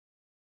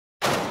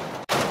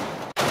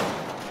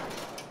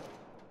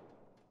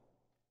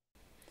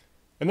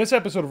In this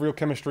episode of Real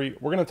Chemistry,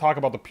 we're going to talk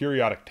about the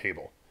periodic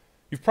table.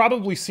 You've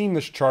probably seen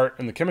this chart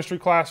in the chemistry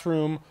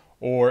classroom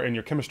or in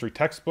your chemistry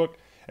textbook,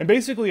 and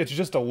basically it's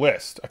just a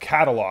list, a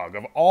catalog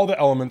of all the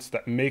elements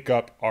that make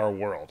up our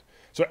world.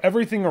 So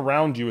everything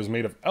around you is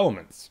made of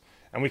elements,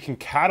 and we can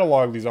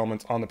catalog these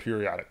elements on the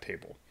periodic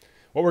table.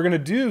 What we're going to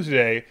do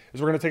today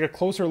is we're going to take a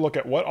closer look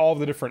at what all of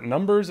the different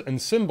numbers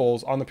and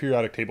symbols on the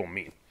periodic table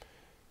mean.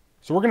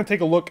 So we're going to take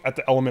a look at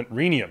the element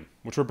rhenium,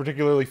 which we're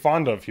particularly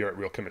fond of here at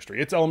Real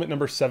Chemistry. It's element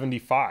number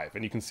 75,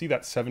 and you can see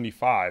that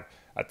 75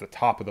 at the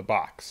top of the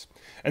box.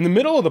 In the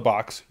middle of the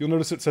box, you'll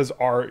notice it says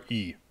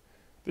Re.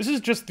 This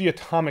is just the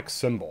atomic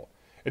symbol.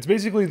 It's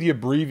basically the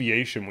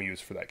abbreviation we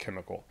use for that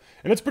chemical.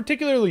 And it's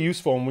particularly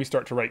useful when we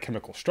start to write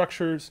chemical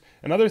structures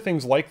and other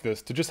things like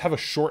this to just have a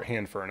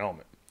shorthand for an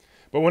element.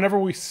 But whenever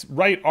we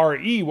write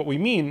Re, what we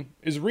mean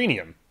is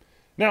rhenium.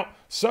 Now,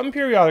 some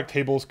periodic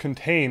tables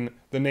contain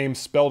the name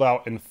spelled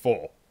out in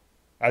full,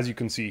 as you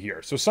can see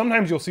here. So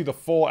sometimes you'll see the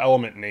full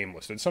element name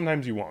listed,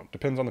 sometimes you won't,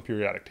 depends on the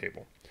periodic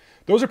table.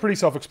 Those are pretty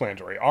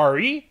self-explanatory.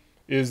 Re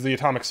is the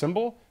atomic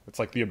symbol, it's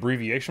like the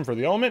abbreviation for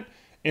the element,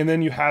 and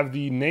then you have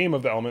the name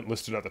of the element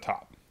listed at the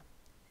top.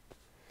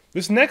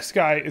 This next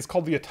guy is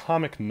called the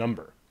atomic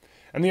number,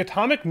 and the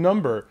atomic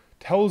number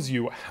tells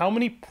you how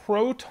many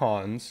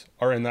protons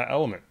are in that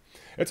element.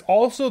 It's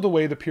also the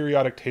way the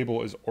periodic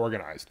table is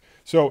organized.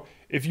 So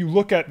if you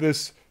look at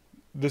this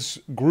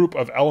group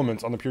of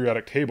elements on the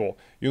periodic table,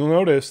 you'll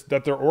notice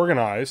that they're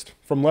organized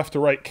from left to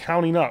right,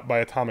 counting up by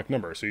atomic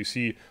number. So you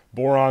see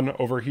boron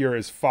over here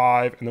is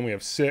 5, and then we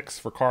have 6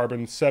 for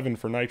carbon, 7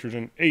 for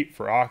nitrogen, 8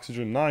 for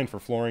oxygen, 9 for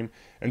fluorine,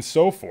 and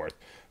so forth.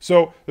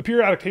 So the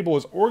periodic table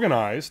is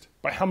organized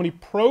by how many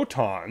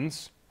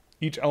protons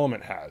each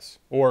element has,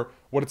 or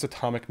what its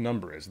atomic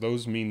number is.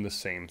 Those mean the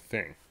same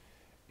thing.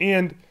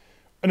 And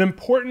an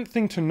important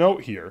thing to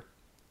note here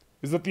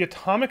is that the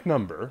atomic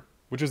number,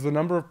 which is the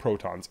number of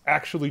protons,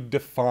 actually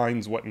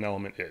defines what an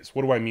element is.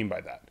 What do I mean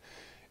by that?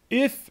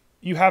 If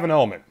you have an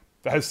element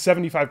that has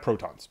 75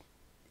 protons,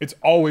 it's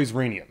always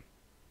rhenium.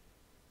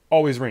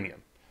 Always rhenium.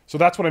 So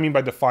that's what I mean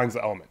by defines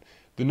the element.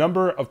 The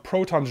number of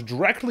protons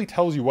directly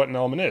tells you what an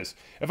element is.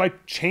 If I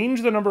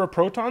change the number of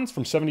protons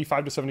from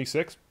 75 to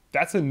 76,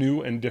 that's a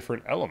new and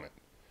different element.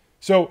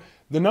 So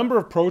the number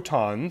of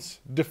protons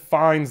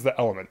defines the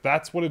element.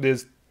 That's what it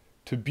is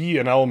to be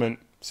an element,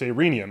 say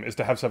rhenium, is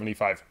to have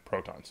 75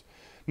 protons.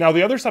 Now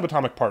the other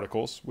subatomic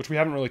particles, which we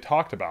haven't really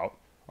talked about,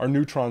 are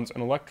neutrons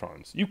and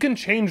electrons. You can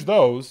change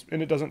those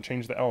and it doesn't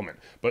change the element.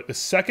 But the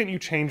second you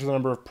change the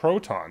number of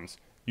protons,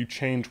 you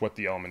change what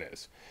the element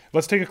is.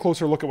 Let's take a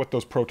closer look at what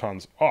those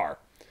protons are.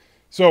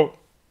 So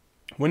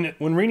when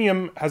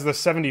rhenium has the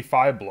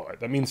 75 below it,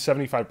 that means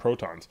 75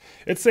 protons.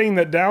 It's saying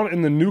that down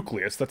in the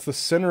nucleus, that's the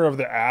center of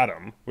the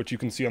atom, which you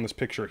can see on this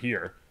picture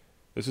here.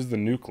 This is the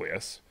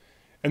nucleus.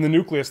 In the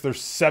nucleus,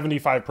 there's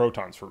 75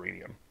 protons for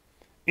rhenium.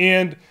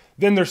 And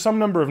then there's some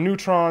number of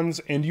neutrons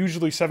and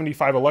usually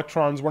 75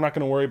 electrons. We're not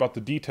going to worry about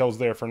the details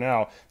there for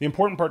now. The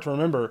important part to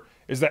remember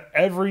is that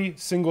every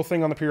single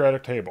thing on the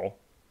periodic table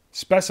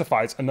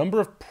specifies a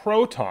number of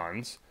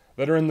protons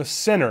that are in the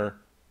center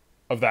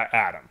of that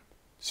atom.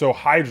 So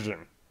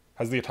hydrogen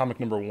has the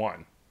atomic number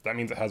 1. That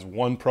means it has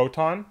 1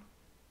 proton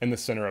in the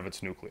center of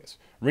its nucleus.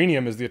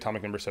 Rhenium is the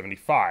atomic number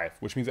 75,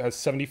 which means it has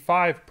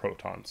 75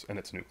 protons in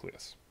its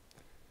nucleus.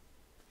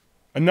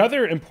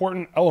 Another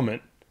important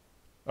element,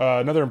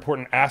 another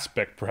important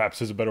aspect,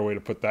 perhaps is a better way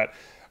to put that,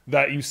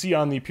 that you see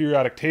on the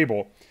periodic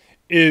table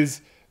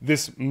is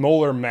this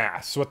molar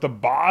mass. So at the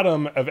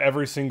bottom of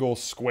every single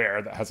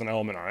square that has an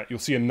element on it, you'll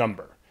see a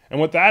number.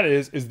 And what that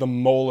is the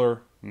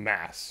molar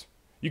mass.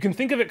 You can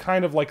think of it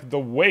kind of like the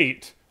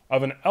weight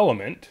of an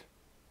element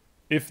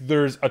if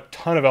there's a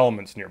ton of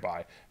elements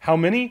nearby. How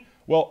many?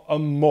 Well, a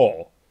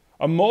mole.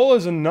 A mole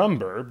is a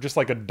number, just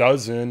like a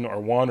dozen or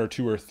 1 or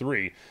 2 or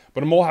 3,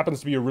 but a mole happens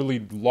to be a really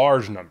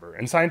large number.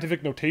 In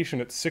scientific notation,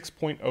 it's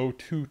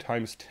 6.02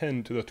 times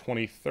 10 to the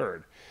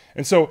 23rd.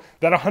 And so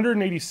that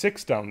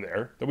 186 down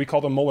there, that we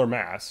call the molar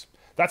mass,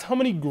 that's how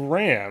many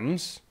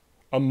grams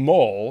a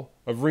mole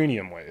of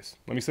rhenium weighs.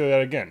 Let me say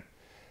that again.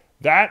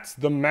 That's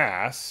the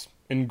mass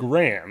in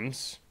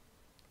grams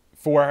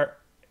for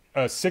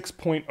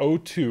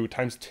 6.02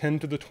 times 10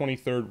 to the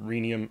 23rd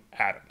rhenium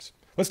atoms.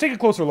 Let's take a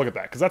closer look at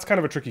that, because that's kind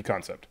of a tricky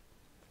concept.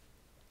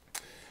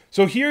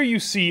 So here you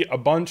see a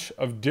bunch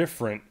of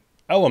different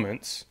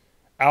elements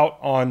out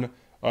on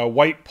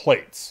white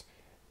plates.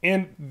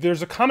 And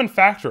there's a common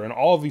factor in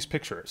all of these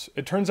pictures.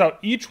 It turns out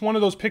each one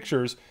of those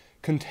pictures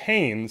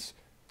contains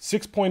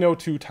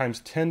 6.02 times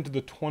 10 to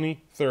the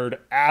 23rd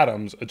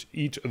atoms of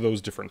each of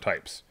those different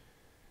types.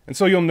 And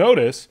so you'll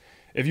notice,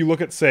 if you look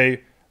at,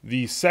 say,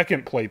 the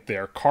second plate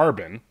there,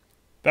 carbon,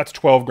 that's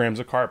 12 grams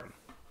of carbon.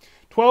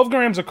 12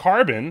 grams of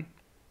carbon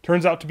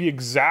turns out to be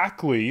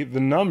exactly the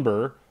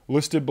number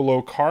listed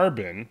below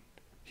carbon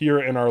here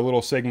in our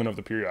little segment of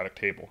the periodic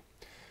table.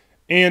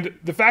 And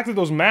the fact that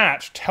those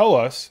match tell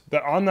us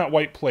that on that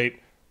white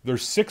plate,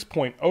 there's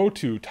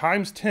 6.02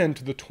 times 10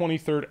 to the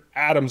 23rd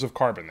atoms of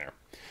carbon there.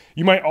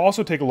 You might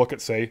also take a look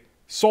at, say,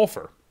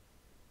 sulfur.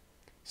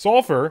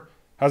 Sulfur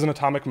has an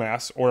atomic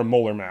mass, or a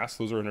molar mass,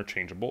 those are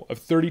interchangeable, of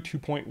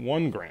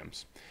 32.1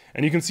 grams.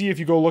 And you can see if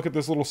you go look at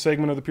this little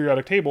segment of the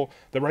periodic table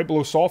that right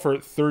below sulfur,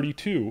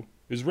 32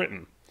 is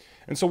written.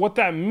 And so what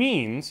that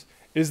means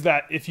is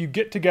that if you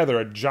get together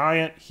a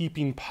giant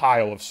heaping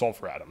pile of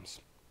sulfur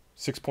atoms,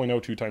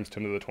 6.02 times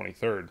 10 to the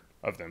 23rd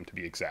of them to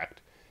be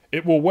exact,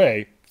 it will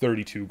weigh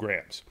 32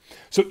 grams.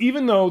 So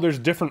even though there's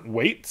different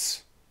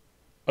weights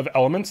of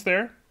elements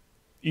there,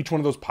 each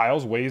one of those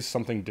piles weighs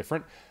something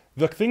different,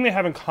 the thing they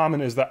have in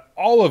common is that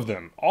all of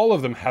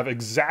them have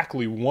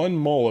exactly 1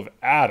 mole of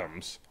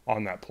atoms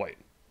on that plate.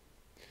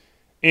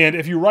 And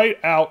if you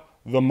write out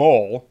the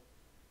mole,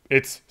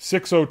 it's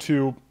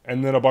 602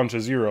 and then a bunch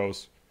of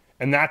zeros,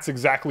 and that's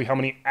exactly how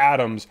many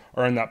atoms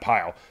are in that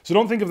pile. So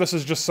don't think of this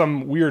as just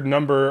some weird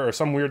number or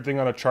some weird thing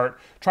on a chart.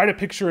 Try to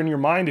picture in your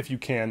mind, if you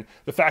can,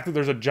 the fact that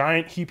there's a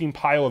giant heaping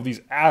pile of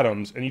these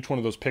atoms in each one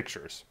of those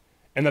pictures,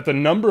 and that the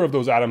number of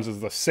those atoms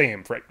is the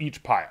same for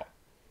each pile.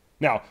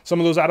 Now, some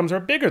of those atoms are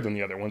bigger than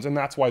the other ones, and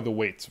that's why the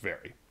weights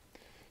vary.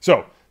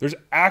 So there's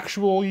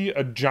actually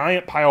a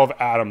giant pile of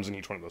atoms in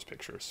each one of those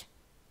pictures,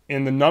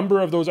 and the number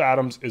of those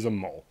atoms is a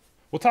mole.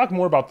 We'll talk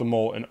more about the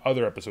mole in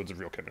other episodes of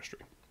Real Chemistry.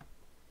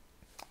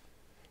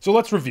 So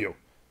let's review.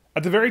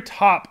 At the very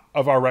top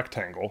of our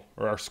rectangle,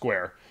 or our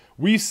square,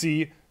 we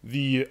see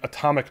the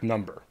atomic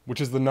number,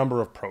 which is the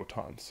number of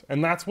protons.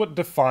 And that's what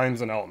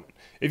defines an element.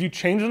 If you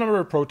change the number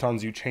of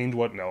protons, you change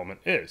what an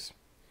element is.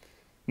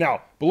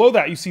 Now, below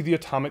that, you see the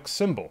atomic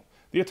symbol.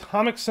 The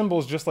atomic symbol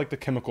is just like the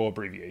chemical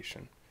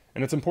abbreviation.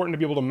 And it's important to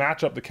be able to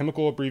match up the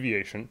chemical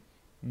abbreviation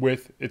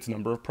with its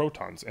number of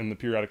protons, and the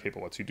periodic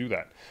table lets you do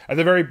that. At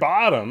the very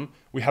bottom,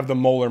 we have the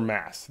molar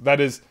mass. That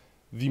is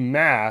the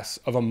mass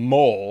of a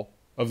mole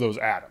of those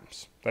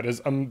atoms. That is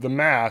the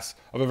mass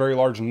of a very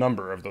large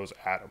number of those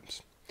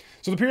atoms.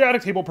 So the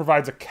periodic table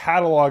provides a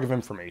catalog of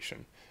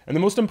information. And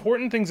the most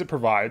important things it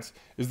provides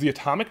is the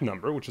atomic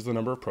number, which is the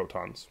number of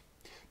protons,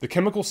 the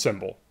chemical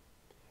symbol,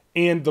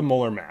 and the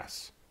molar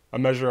mass, a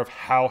measure of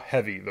how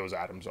heavy those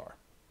atoms are.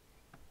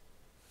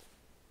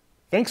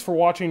 Thanks for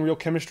watching Real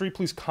Chemistry.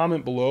 Please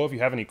comment below if you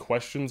have any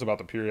questions about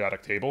the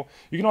periodic table.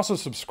 You can also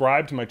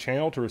subscribe to my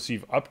channel to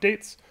receive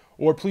updates,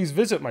 or please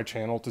visit my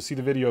channel to see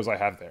the videos I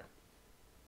have there.